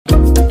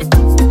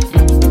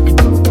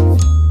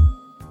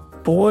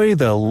boy,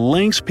 the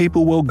lengths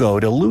people will go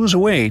to lose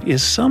weight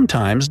is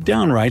sometimes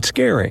downright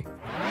scary.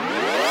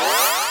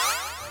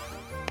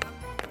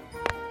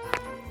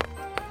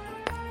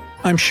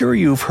 I'm sure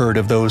you've heard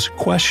of those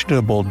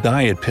questionable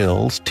diet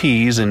pills,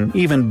 teas, and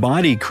even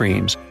body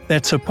creams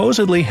that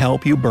supposedly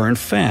help you burn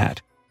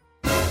fat.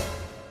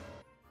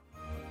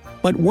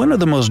 But one of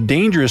the most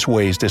dangerous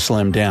ways to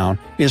slim down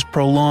is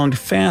prolonged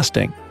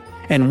fasting,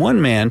 and one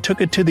man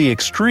took it to the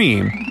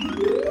extreme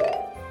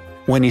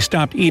when he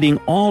stopped eating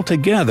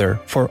altogether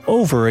for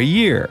over a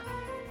year.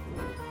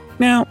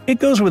 Now, it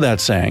goes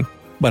without saying,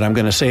 but I'm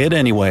going to say it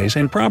anyways,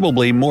 and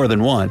probably more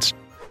than once.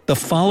 The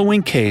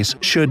following case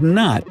should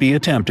not be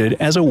attempted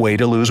as a way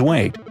to lose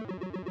weight.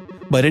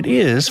 But it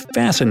is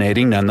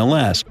fascinating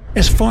nonetheless,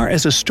 as far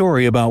as a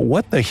story about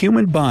what the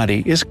human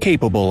body is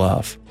capable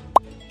of.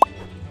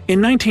 In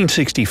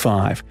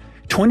 1965,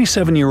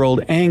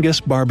 27-year-old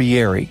Angus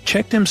Barbieri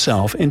checked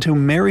himself into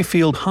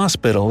Maryfield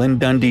Hospital in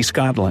Dundee,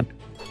 Scotland.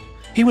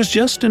 He was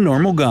just a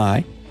normal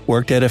guy,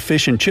 worked at a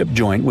fish and chip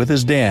joint with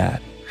his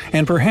dad,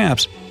 and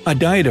perhaps a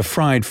diet of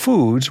fried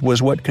foods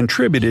was what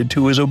contributed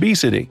to his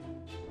obesity.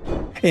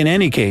 In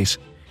any case,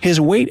 his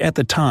weight at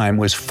the time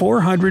was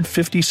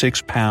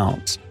 456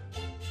 pounds.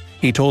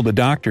 He told the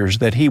doctors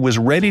that he was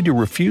ready to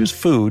refuse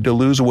food to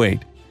lose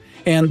weight,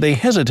 and they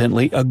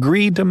hesitantly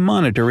agreed to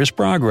monitor his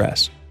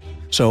progress.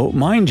 So,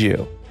 mind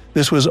you,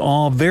 this was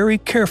all very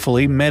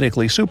carefully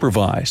medically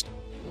supervised.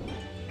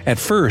 At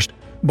first,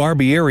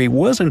 Barbieri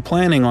wasn't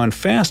planning on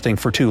fasting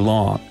for too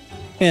long,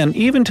 and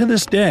even to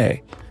this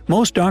day,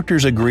 most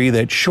doctors agree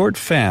that short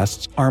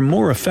fasts are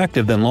more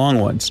effective than long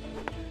ones.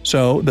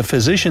 So, the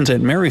physicians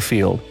at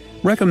Maryfield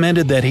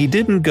recommended that he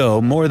didn't go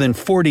more than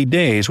 40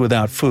 days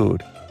without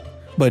food.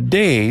 But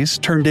days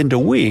turned into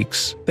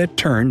weeks that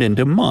turned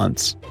into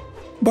months.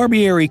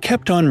 Barbieri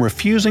kept on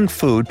refusing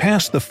food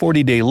past the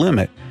 40-day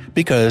limit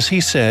because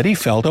he said he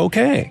felt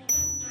okay.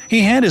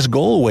 He had his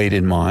goal weight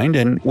in mind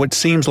and what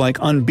seems like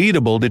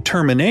unbeatable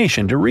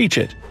determination to reach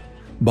it.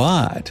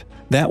 But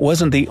that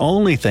wasn't the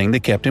only thing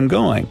that kept him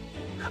going.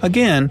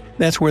 Again,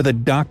 that's where the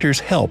doctor's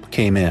help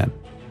came in.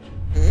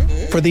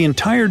 For the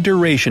entire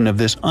duration of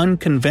this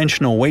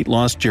unconventional weight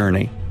loss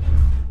journey,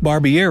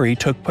 Barbieri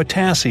took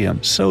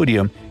potassium,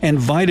 sodium, and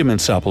vitamin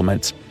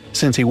supplements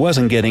since he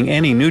wasn't getting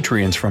any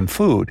nutrients from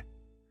food.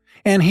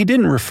 And he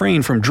didn't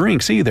refrain from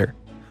drinks either,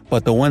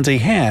 but the ones he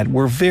had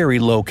were very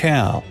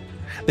low-cal.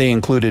 They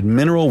included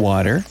mineral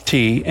water,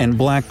 tea, and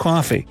black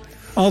coffee,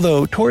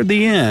 although toward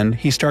the end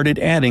he started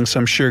adding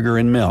some sugar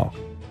and milk.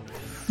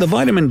 The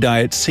vitamin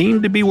diet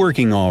seemed to be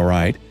working all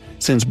right,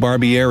 since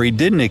Barbieri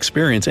didn't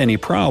experience any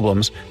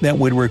problems that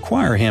would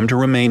require him to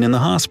remain in the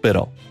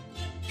hospital.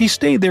 He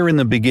stayed there in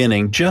the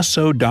beginning just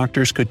so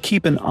doctors could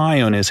keep an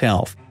eye on his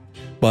health,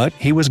 but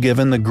he was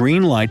given the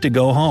green light to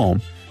go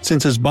home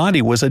since his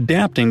body was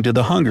adapting to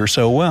the hunger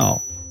so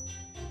well.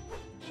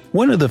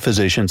 One of the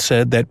physicians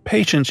said that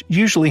patients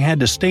usually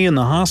had to stay in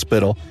the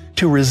hospital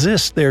to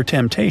resist their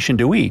temptation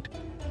to eat.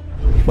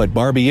 But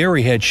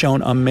Barbieri had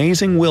shown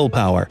amazing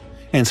willpower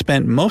and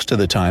spent most of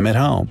the time at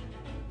home.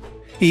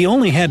 He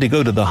only had to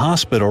go to the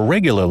hospital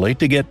regularly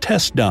to get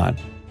tests done,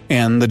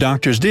 and the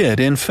doctors did,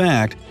 in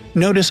fact,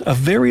 notice a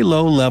very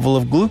low level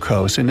of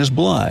glucose in his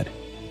blood.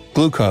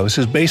 Glucose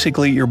is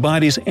basically your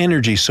body's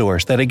energy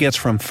source that it gets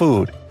from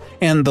food,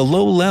 and the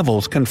low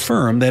levels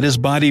confirm that his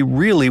body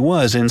really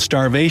was in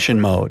starvation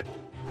mode.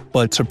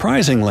 But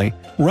surprisingly,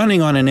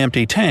 running on an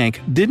empty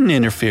tank didn't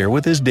interfere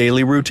with his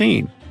daily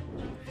routine.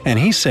 And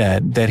he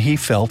said that he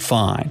felt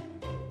fine.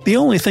 The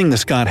only thing the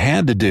Scot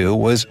had to do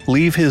was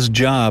leave his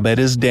job at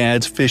his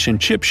dad's fish and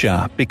chip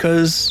shop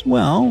because,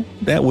 well,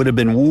 that would have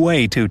been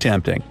way too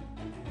tempting.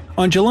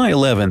 On July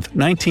 11,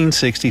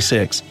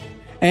 1966,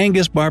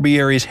 Angus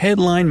Barbieri's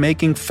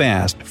headline-making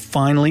fast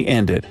finally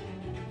ended.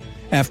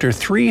 After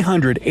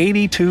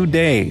 382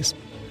 days,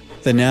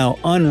 the now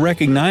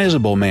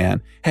unrecognizable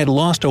man had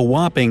lost a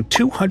whopping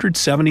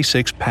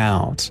 276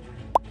 pounds.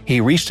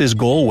 He reached his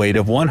goal weight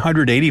of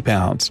 180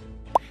 pounds.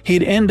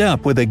 He'd end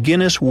up with a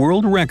Guinness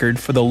World Record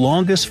for the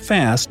longest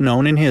fast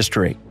known in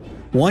history,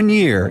 1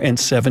 year and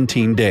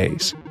 17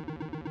 days.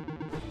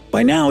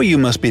 By now you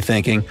must be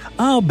thinking,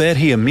 I'll bet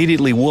he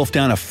immediately wolfed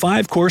down a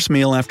 5-course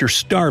meal after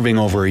starving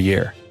over a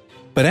year.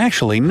 But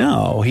actually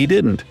no, he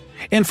didn't.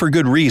 And for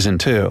good reason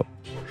too.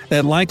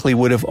 That likely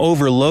would have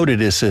overloaded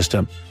his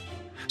system.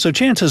 So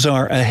chances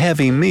are a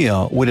heavy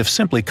meal would have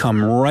simply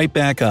come right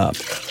back up.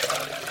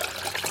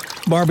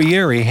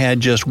 Barbieri had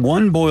just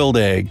one boiled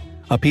egg,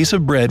 a piece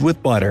of bread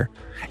with butter,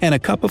 and a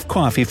cup of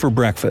coffee for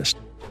breakfast.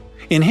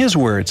 In his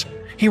words,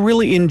 he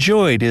really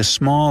enjoyed his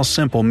small,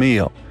 simple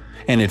meal,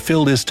 and it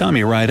filled his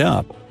tummy right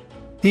up.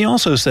 He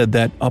also said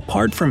that,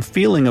 apart from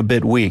feeling a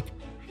bit weak,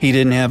 he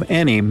didn't have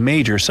any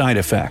major side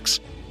effects.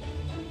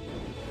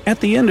 At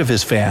the end of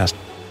his fast,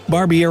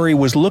 Barbieri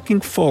was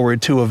looking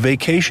forward to a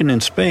vacation in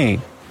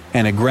Spain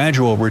and a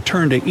gradual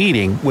return to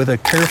eating with a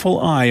careful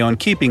eye on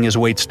keeping his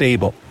weight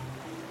stable.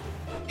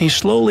 He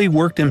slowly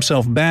worked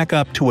himself back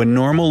up to a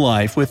normal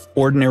life with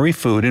ordinary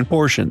food and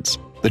portions.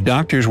 The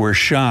doctors were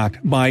shocked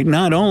by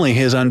not only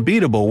his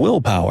unbeatable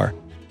willpower,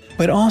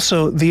 but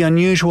also the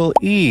unusual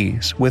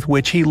ease with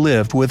which he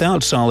lived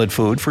without solid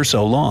food for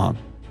so long.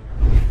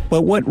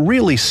 But what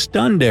really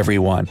stunned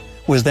everyone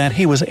was that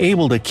he was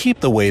able to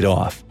keep the weight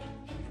off.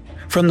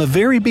 From the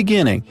very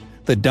beginning,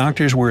 the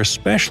doctors were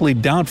especially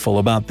doubtful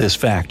about this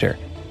factor.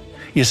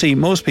 You see,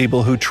 most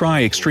people who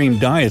try extreme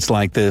diets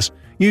like this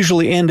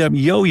usually end up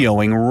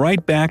yo-yoing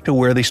right back to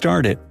where they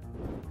started.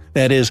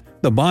 That is,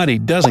 the body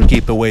doesn't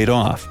keep the weight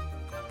off.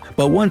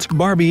 But once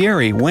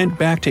Barbieri went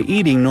back to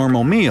eating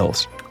normal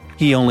meals,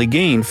 he only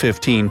gained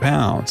 15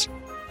 pounds.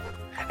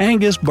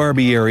 Angus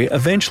Barbieri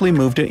eventually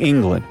moved to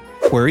England,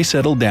 where he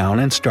settled down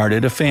and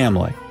started a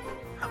family.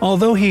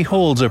 Although he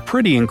holds a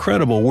pretty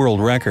incredible world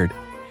record,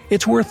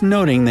 it's worth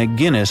noting that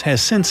Guinness has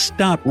since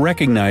stopped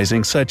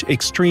recognizing such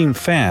extreme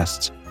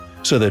fasts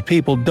so that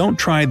people don't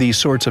try these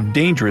sorts of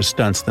dangerous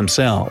stunts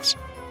themselves.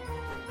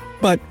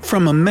 But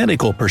from a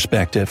medical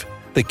perspective,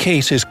 the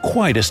case is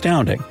quite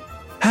astounding.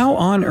 How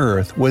on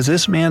earth was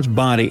this man's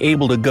body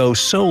able to go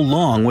so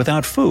long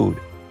without food?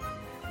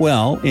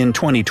 Well, in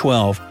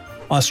 2012,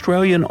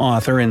 Australian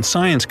author and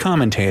science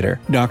commentator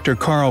Dr.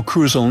 Carl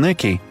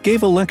Kruszelnicki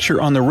gave a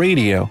lecture on the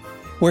radio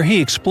where he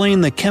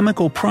explained the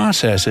chemical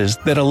processes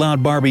that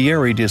allowed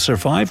Barbieri to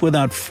survive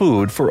without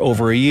food for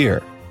over a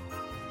year.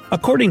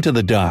 According to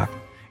the doc,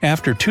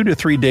 after 2 to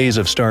 3 days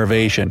of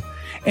starvation,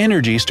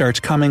 energy starts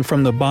coming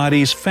from the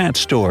body's fat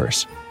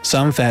stores.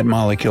 Some fat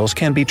molecules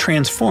can be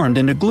transformed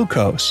into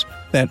glucose,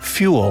 that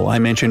fuel I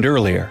mentioned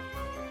earlier.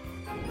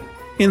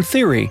 In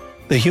theory,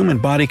 the human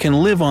body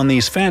can live on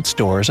these fat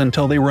stores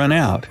until they run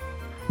out.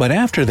 But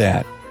after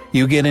that,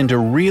 you get into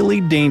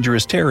really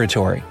dangerous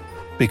territory,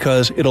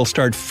 because it'll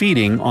start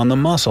feeding on the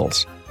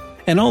muscles.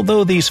 And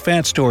although these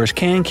fat stores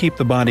can keep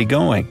the body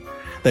going,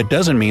 that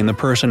doesn't mean the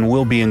person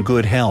will be in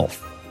good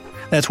health.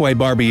 That's why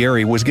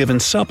Barbieri was given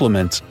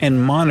supplements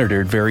and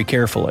monitored very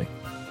carefully.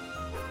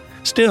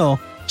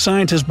 Still,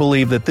 scientists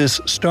believe that this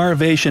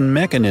starvation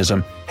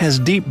mechanism has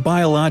deep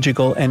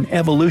biological and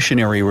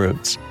evolutionary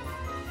roots.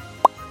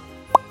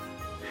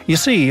 You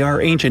see,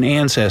 our ancient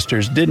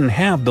ancestors didn't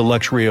have the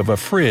luxury of a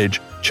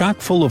fridge chock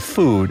full of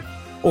food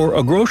or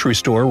a grocery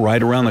store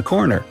right around the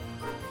corner.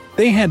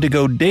 They had to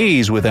go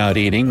days without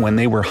eating when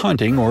they were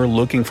hunting or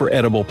looking for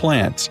edible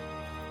plants.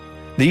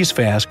 These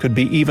fasts could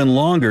be even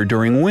longer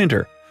during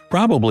winter,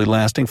 probably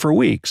lasting for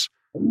weeks.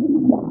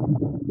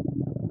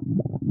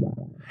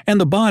 And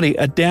the body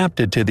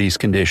adapted to these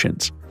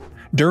conditions.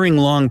 During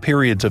long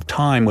periods of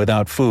time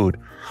without food,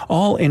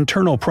 all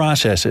internal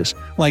processes,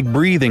 like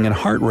breathing and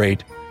heart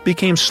rate,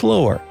 became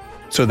slower,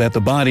 so that the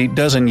body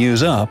doesn't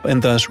use up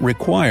and thus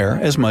require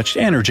as much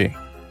energy.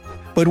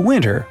 But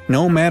winter,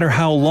 no matter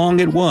how long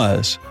it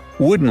was,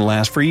 wouldn't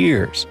last for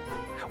years.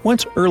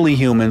 Once early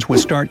humans would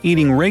start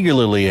eating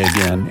regularly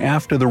again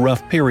after the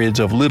rough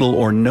periods of little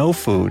or no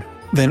food,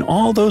 then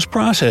all those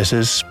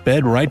processes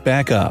sped right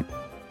back up.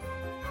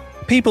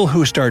 People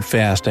who start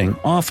fasting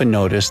often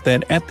notice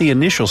that at the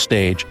initial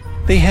stage,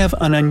 they have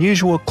an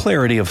unusual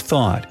clarity of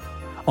thought,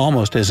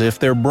 almost as if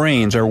their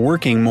brains are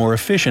working more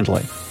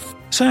efficiently.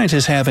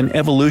 Scientists have an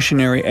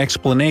evolutionary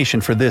explanation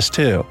for this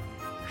too.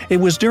 It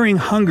was during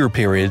hunger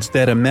periods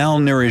that a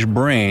malnourished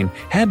brain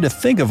had to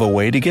think of a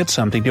way to get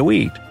something to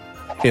eat.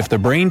 If the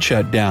brain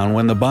shut down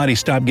when the body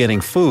stopped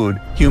getting food,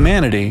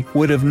 humanity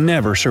would have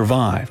never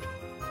survived.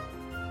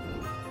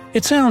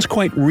 It sounds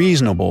quite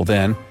reasonable,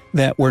 then,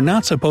 that we're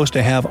not supposed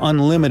to have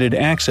unlimited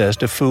access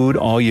to food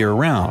all year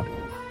round.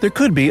 There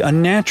could be a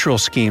natural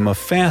scheme of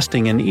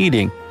fasting and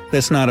eating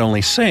that's not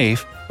only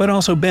safe, but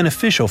also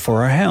beneficial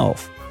for our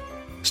health.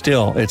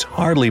 Still, it's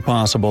hardly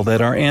possible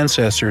that our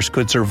ancestors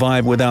could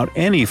survive without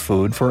any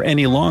food for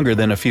any longer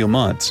than a few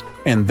months.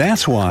 And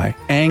that's why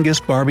Angus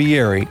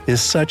Barbieri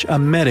is such a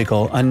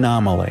medical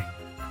anomaly.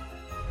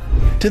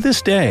 To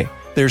this day,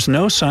 there's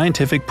no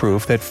scientific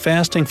proof that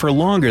fasting for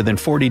longer than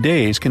 40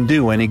 days can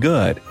do any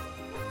good.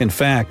 In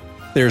fact,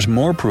 there's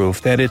more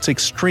proof that it's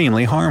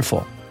extremely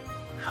harmful.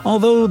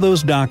 Although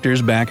those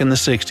doctors back in the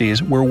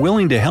 60s were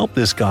willing to help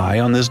this guy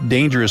on this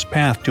dangerous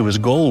path to his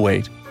goal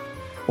weight,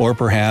 or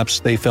perhaps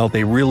they felt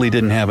they really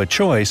didn't have a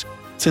choice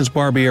since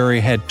Barbieri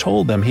had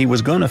told them he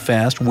was going to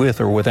fast with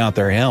or without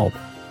their help,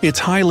 it's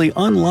highly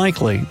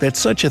unlikely that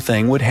such a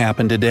thing would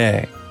happen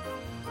today.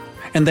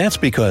 And that's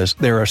because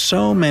there are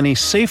so many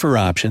safer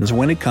options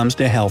when it comes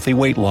to healthy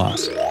weight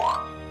loss.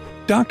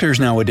 Doctors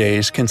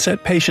nowadays can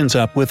set patients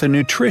up with a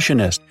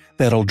nutritionist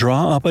that'll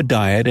draw up a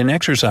diet and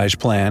exercise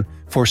plan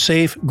for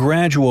safe,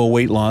 gradual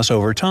weight loss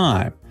over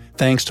time,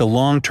 thanks to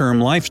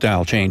long-term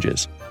lifestyle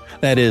changes.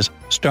 That is,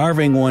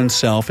 starving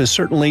oneself is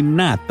certainly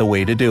not the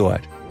way to do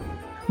it.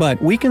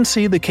 But we can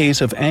see the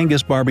case of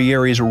Angus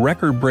Barbieri's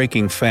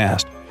record-breaking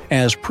fast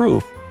as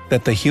proof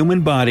that the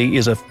human body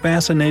is a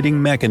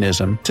fascinating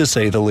mechanism, to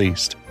say the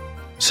least.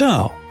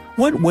 So,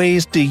 what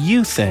ways do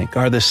you think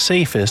are the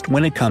safest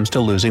when it comes to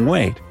losing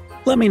weight?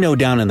 Let me know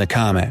down in the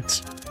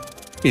comments.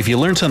 If you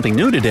learned something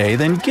new today,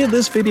 then give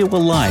this video a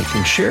like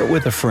and share it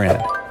with a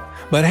friend.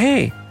 But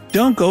hey,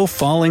 don't go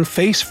falling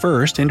face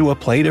first into a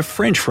plate of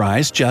French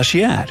fries just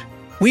yet.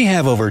 We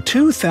have over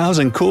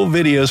 2,000 cool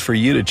videos for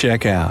you to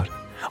check out.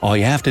 All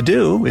you have to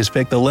do is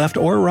pick the left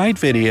or right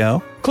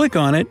video, click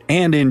on it,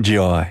 and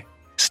enjoy.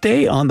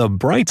 Stay on the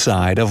bright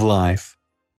side of life.